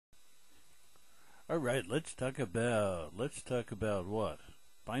All right, let's talk about what?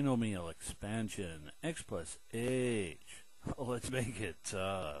 Binomial expansion. X plus h. Oh, let's make it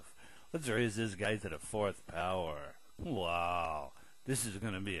tough. Let's raise this guy to the fourth power. Wow, this is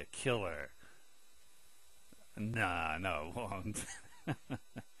going to be a killer. Nah, no, it won't.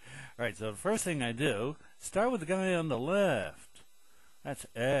 Alright, so the first thing I do, start with the guy on the left. That's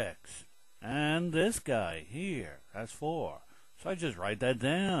x. And this guy here, that's 4. So I just write that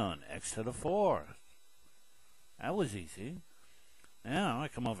down, x to the 4th. That was easy. Now I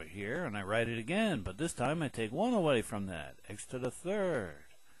come over here and I write it again, but this time I take 1 away from that, x to the 3rd.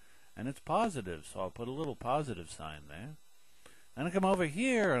 And it's positive, so I'll put a little positive sign there. Then I come over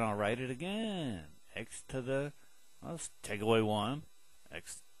here and I'll write it again, x to the, let's take away 1,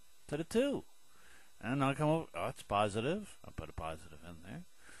 x to the 2. And I'll come over, oh, it's positive, I'll put a positive in there.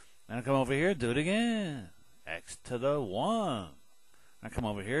 Then I'll come over here, do it again, x to the 1. I come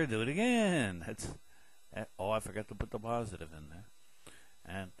over here, do it again. That's, oh, I forgot to put the positive in there.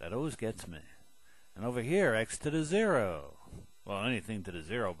 And that always gets me. And over here, x to the 0. Well, anything to the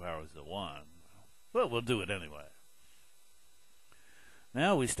 0 power is the 1. Well, we'll do it anyway.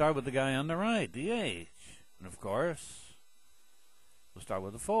 Now we start with the guy on the right, the h. And of course, we'll start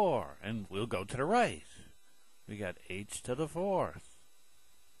with the 4. And we'll go to the right. We got h to the 4th.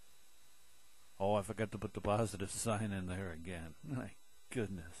 Oh, I forgot to put the positive sign in there again. My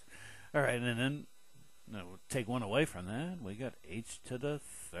goodness. All right, and then we'll take 1 away from that. We got h to the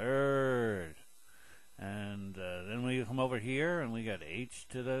 3rd. And then we come over here, and we got h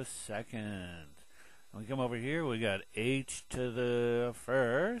to the 2nd. And we come over here, we got h to the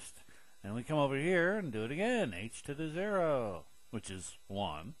 1st. And we come over here and do it again, h to the 0, which is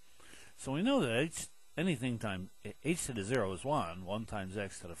 1. So we know that anything times h to the 0 is 1. 1 times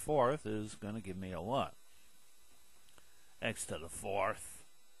x to the 4th is going to give me a what? X to the 4th.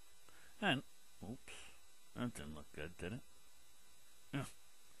 And, oops, that didn't look good, did it? Yeah.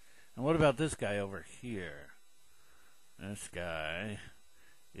 And what about this guy over here? This guy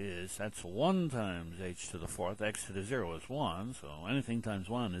is, that's 1 times h to the 4th. X to the 0 is 1, so anything times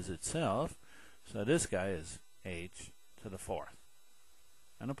 1 is itself. So this guy is h to the 4th.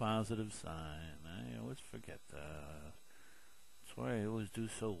 And a positive sign. I always forget that. That's why I always do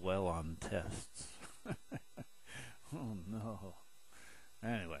so well on tests. Oh no.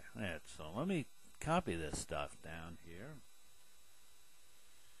 Anyway, so let me copy this stuff down here.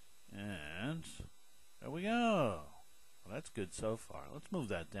 And there we go. Well, that's good so far. Let's move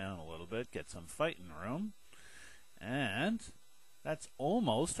that down a little bit, get some fighting room. And that's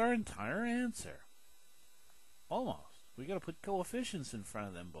almost our entire answer. Almost. We got to put coefficients in front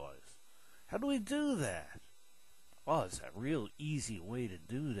of them boys. How do we do that? Well, it's a real easy way to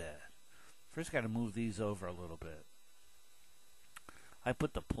do that. First, got to move these over a little bit. I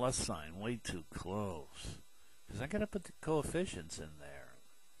put the plus sign way too close because I got to put the coefficients in there.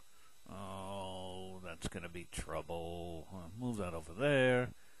 Oh, that's going to be trouble. I'll move that over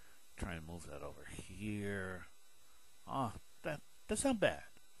there. Try and move that over here. Ah, that's not bad.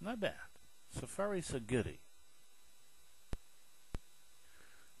 Not bad. Safari's a goodie.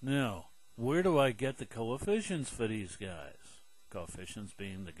 Now, where do I get the coefficients for these guys? Coefficients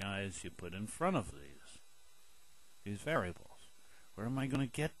being the guys you put in front of these variables. Where am I going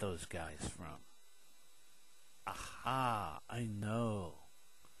to get those guys from? Aha, I know.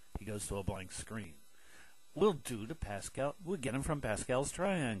 He goes to a blank screen. We'll do the Pascal. We'll get him from Pascal's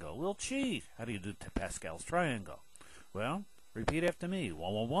triangle. We'll cheat. How do you do Pascal's triangle? Well, repeat after me.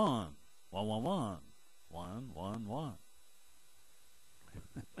 1, 1, 1. 1, 1, 1. 1, 1, 1.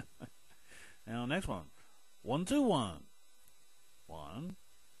 Now, next one. 1, 2, 1. 1,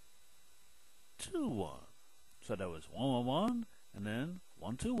 2, 1. So that was 1, 1, 1, and then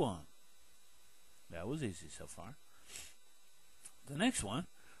 1, 2, 1. That was easy so far. The next one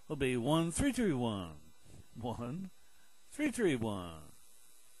will be 1, 3, 3, 1. 1, 3, 3, 1.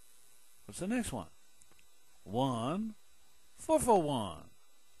 What's the next one? 1, 4, 4, 1.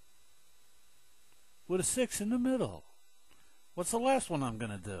 With a 6 in the middle. What's the last one I'm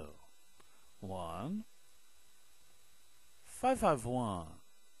going to do? 1, 5, 5, 1.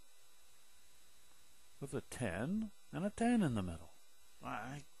 With a 10 and a 10 in the middle.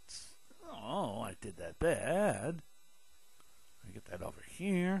 I did that bad. I get that over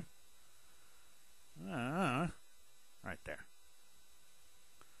here. Right there.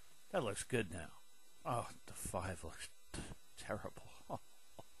 That looks good now. Oh, the 5 looks terrible.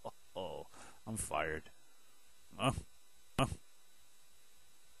 Oh, I'm fired.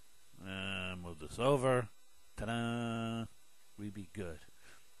 Move this over. Ta-da! We be good.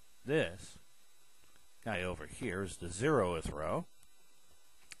 This guy over here is the 0th row.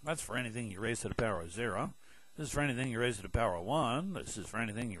 That's for anything you raise to the power of 0. This is for anything you raise to the power of 1. This is for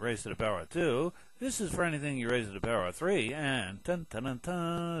anything you raise to the power of 2. This is for anything you raise to the power of 3. And dun, dun, dun,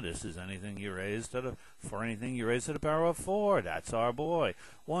 dun, this is anything you raise to the for anything you raise to the power of 4. That's our boy.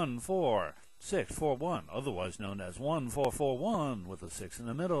 1, 4, 6, 4, 1, otherwise known as 1, 4, 4, 1 with a 6 in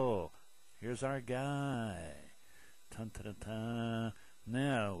the middle. Here's our guy. Dun, dun, dun, dun.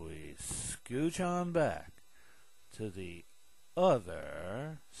 Now we scooch on back to the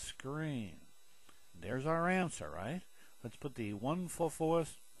other screen. There's our answer, right? Let's put the 1, 4, 4,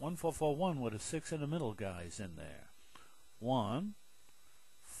 1, 4, 4, 1 with a 6 in the middle guys in there. 1,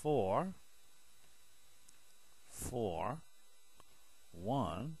 4, 4,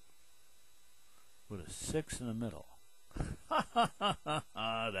 1 with a 6 in the middle.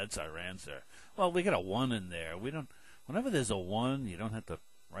 That's our answer. Well, we got a 1 in there. We don't. Whenever there's a 1, you don't have to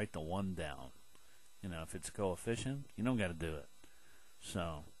write the 1 down. You know, if it's a coefficient, you don't got to do it.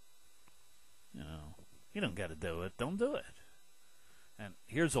 So, you know, you don't got to do it. Don't do it. And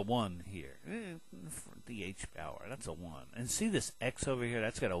here's a 1 here. The h power, that's a 1. And see this x over here?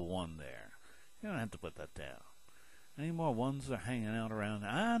 That's got a 1 there. You don't have to put that down. Any more 1s are hanging out around?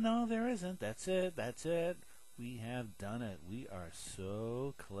 No, there isn't. That's it. That's it. We have done it. We are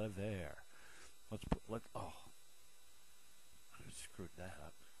so clever. Oh, I screwed that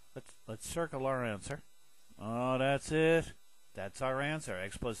up. Let's circle our answer. Oh, that's it. That's our answer.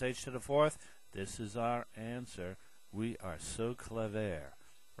 X plus h to the 4th. This is our answer. We are so clever.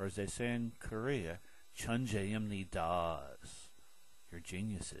 Or as they say in Korea, chunje imni das. You're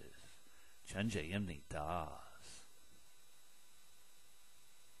geniuses. Chunje imni das.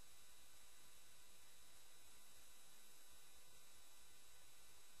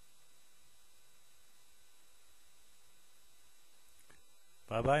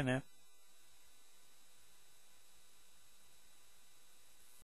 Bye-bye now.